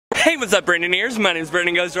Hey, what's up, Brandoneers? My name is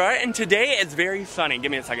Brandon Goes Right, and today it's very sunny.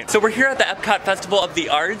 Give me a second. So we're here at the Epcot Festival of the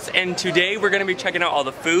Arts, and today we're gonna be checking out all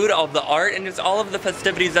the food, all the art, and just all of the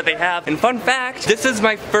festivities that they have. And fun fact, this is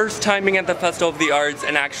my first time being at the Festival of the Arts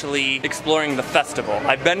and actually exploring the festival.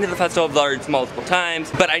 I've been to the Festival of the Arts multiple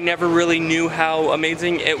times, but I never really knew how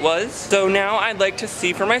amazing it was. So now I'd like to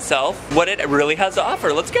see for myself what it really has to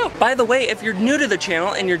offer. Let's go. By the way, if you're new to the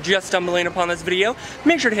channel and you're just stumbling upon this video,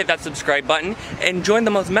 make sure to hit that subscribe button and join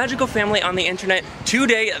the most magical family on the internet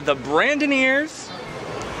today, the Brandoneers.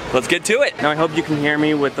 Let's get to it. Now I hope you can hear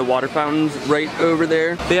me with the water fountains right over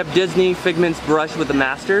there. They have Disney Figments brush with the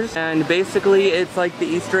masters, and basically it's like the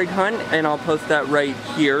Easter egg hunt, and I'll post that right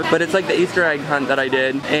here. But it's like the Easter egg hunt that I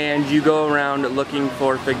did, and you go around looking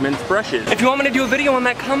for Figments brushes. If you want me to do a video on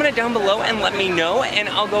that, comment it down below and let me know, and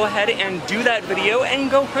I'll go ahead and do that video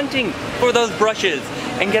and go hunting for those brushes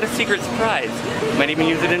and get a secret surprise. Might even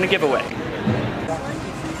use it in a giveaway.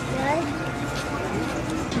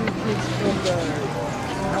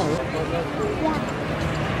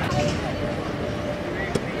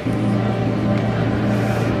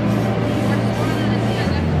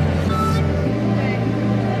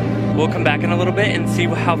 We'll come back in a little bit and see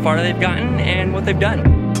how far they've gotten and what they've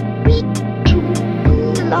done.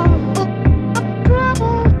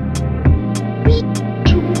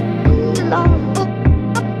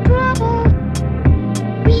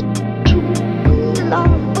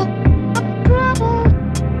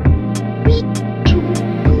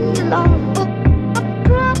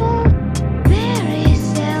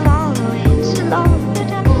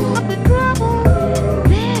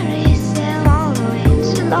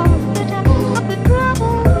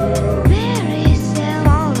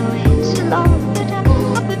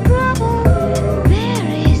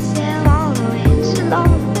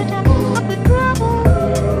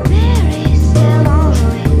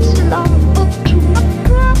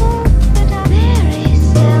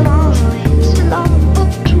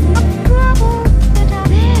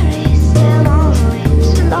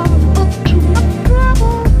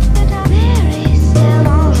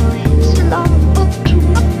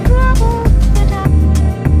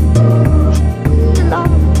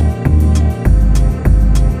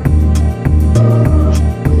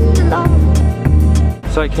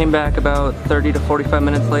 So I came back about 30 to 45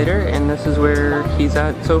 minutes later, and this is where he's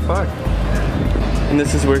at so far. And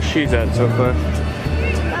this is where she's at so far.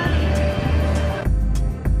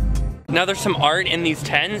 Now there's some art in these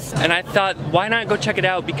tents, and I thought, why not go check it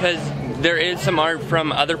out? Because there is some art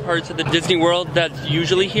from other parts of the Disney World that's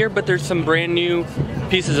usually here, but there's some brand new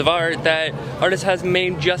pieces of art that artist has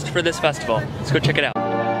made just for this festival. Let's go check it out.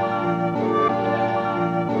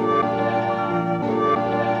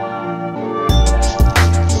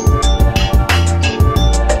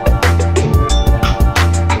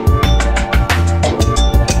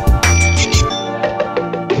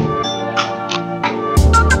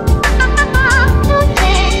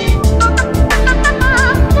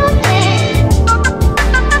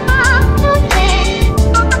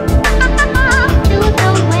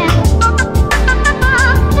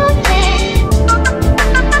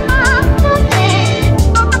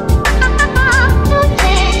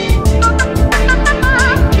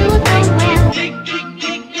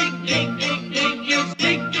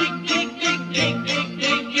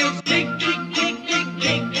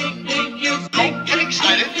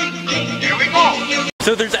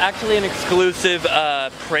 So there's actually an exclusive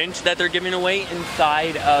print that they're giving away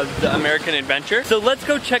inside of the American Adventure. So let's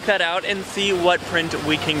go check that out and see what print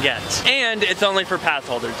we can get. And it's only for pass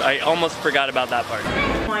holders. I almost forgot about that part.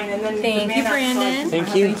 Thank you, Brandon.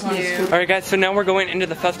 Thank you. Alright guys, so now we're going into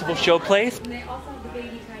the festival show place.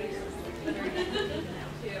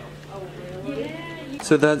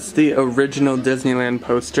 So that's the original Disneyland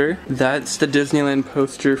poster. That's the Disneyland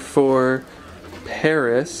poster for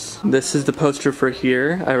Paris. This is the poster for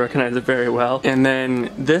here. I recognize it very well. And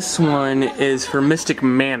then this one is for Mystic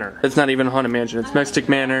Manor. It's not even Haunted Mansion. It's Mystic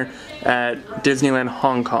Manor at Disneyland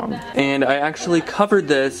Hong Kong. And I actually covered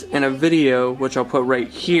this in a video, which I'll put right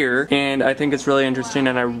here. And I think it's really interesting,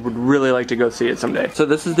 and I would really like to go see it someday. So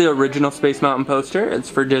this is the original Space Mountain poster. It's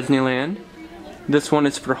for Disneyland. This one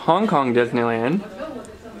is for Hong Kong Disneyland.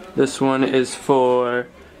 This one is for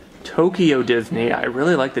Tokyo Disney. I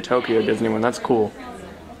really like the Tokyo Disney one, that's cool.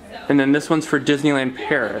 And then this one's for Disneyland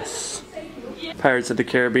Paris. Pirates of the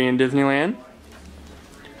Caribbean Disneyland.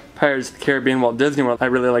 Pirates of the Caribbean Walt Disney World. I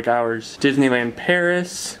really like ours. Disneyland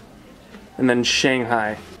Paris. And then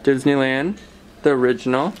Shanghai. Disneyland, the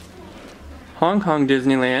original. Hong Kong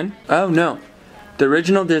Disneyland. Oh no. The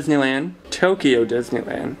original Disneyland. Tokyo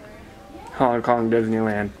Disneyland. Hong Kong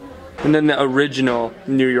Disneyland. And then the original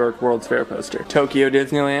New York World's Fair poster. Tokyo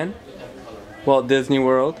Disneyland, Walt Disney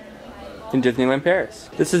World, and Disneyland Paris.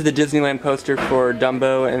 This is the Disneyland poster for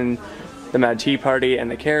Dumbo and the Mad Tea Party and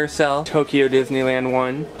the Carousel. Tokyo Disneyland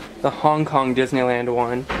one, the Hong Kong Disneyland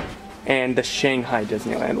one, and the Shanghai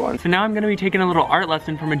Disneyland one. So now I'm gonna be taking a little art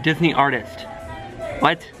lesson from a Disney artist.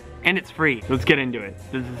 What? And it's free. Let's get into it.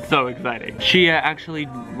 This is so exciting. She actually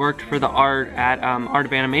worked for the art at Art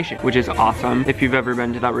of Animation, which is awesome. If you've ever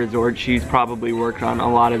been to that resort, she's probably worked on a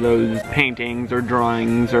lot of those paintings or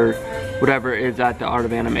drawings or whatever is at the Art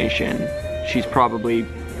of Animation. She's probably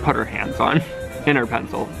put her hands on in her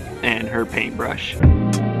pencil and her paintbrush.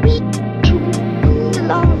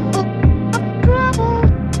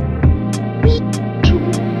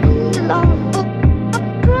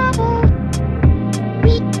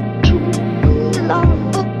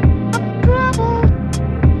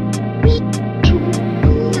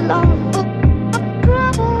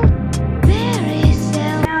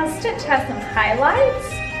 Has some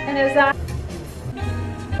highlights, and is that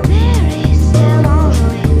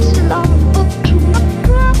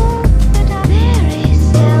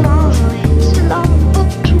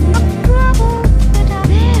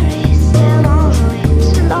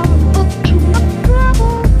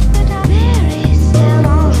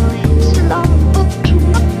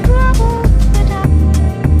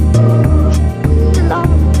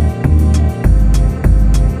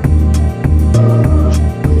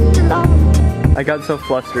I got so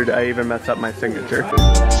flustered I even messed up my signature.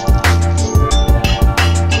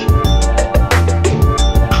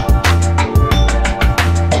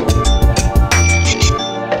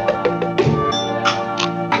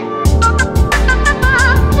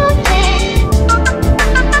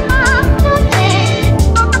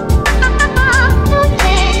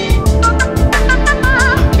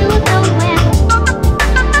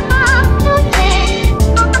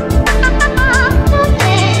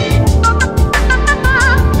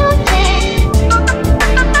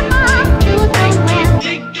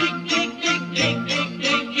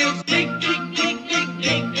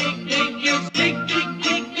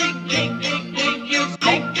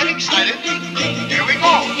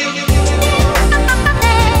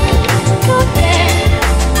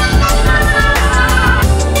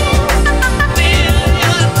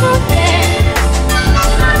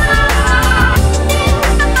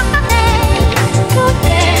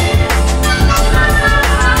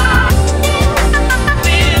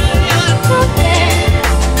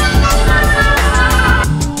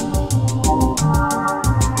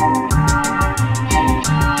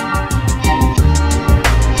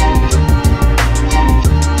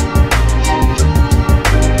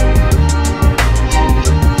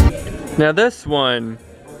 Now this one,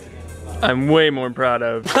 I'm way more proud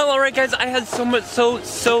of. Well, alright guys, I had so much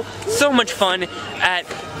fun at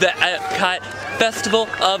the Epcot Festival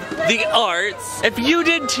of the Arts. If you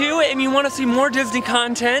did too, and you want to see more Disney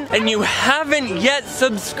content, and you haven't yet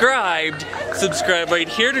subscribed, subscribe right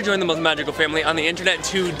here to join the most magical family on the internet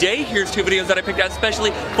today. Here's 2 videos that I picked out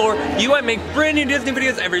especially for you. I make brand new Disney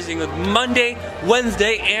videos every single Monday,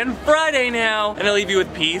 Wednesday, and Friday now. And I leave you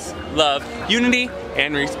with peace, love, unity,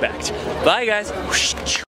 and respect. Bye guys.